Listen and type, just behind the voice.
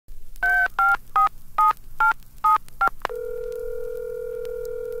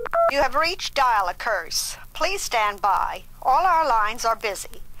You have reached Dial-A-Curse. Please stand by. All our lines are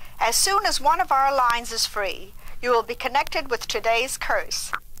busy. As soon as one of our lines is free, you will be connected with today's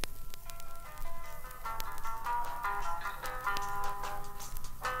curse.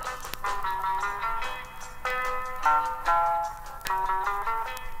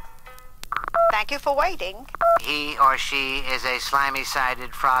 Thank you for waiting. He or she is a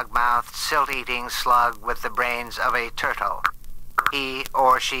slimy-sided, frog-mouthed, silt-eating slug with the brains of a turtle. He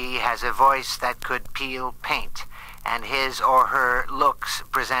or she has a voice that could peel paint, and his or her looks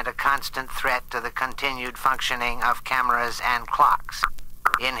present a constant threat to the continued functioning of cameras and clocks.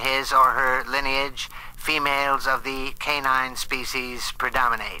 In his or her lineage, females of the canine species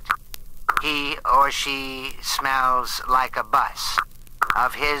predominate. He or she smells like a bus.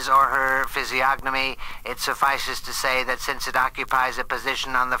 Of his or her physiognomy, it suffices to say that since it occupies a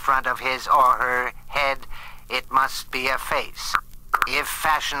position on the front of his or her head, it must be a face. If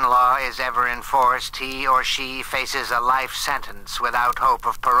fashion law is ever enforced, he or she faces a life sentence without hope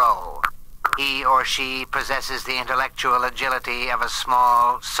of parole. He or she possesses the intellectual agility of a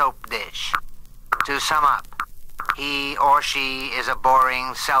small soap dish. To sum up, he or she is a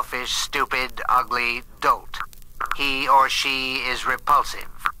boring, selfish, stupid, ugly dolt. He or she is repulsive,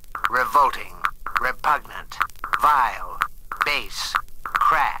 revolting, repugnant, vile, base,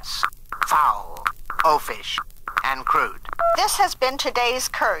 crass, foul, oafish, and crude. This has been today's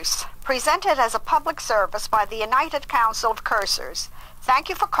curse, presented as a public service by the United Council of Cursers. Thank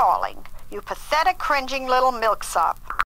you for calling, you pathetic, cringing little milksop.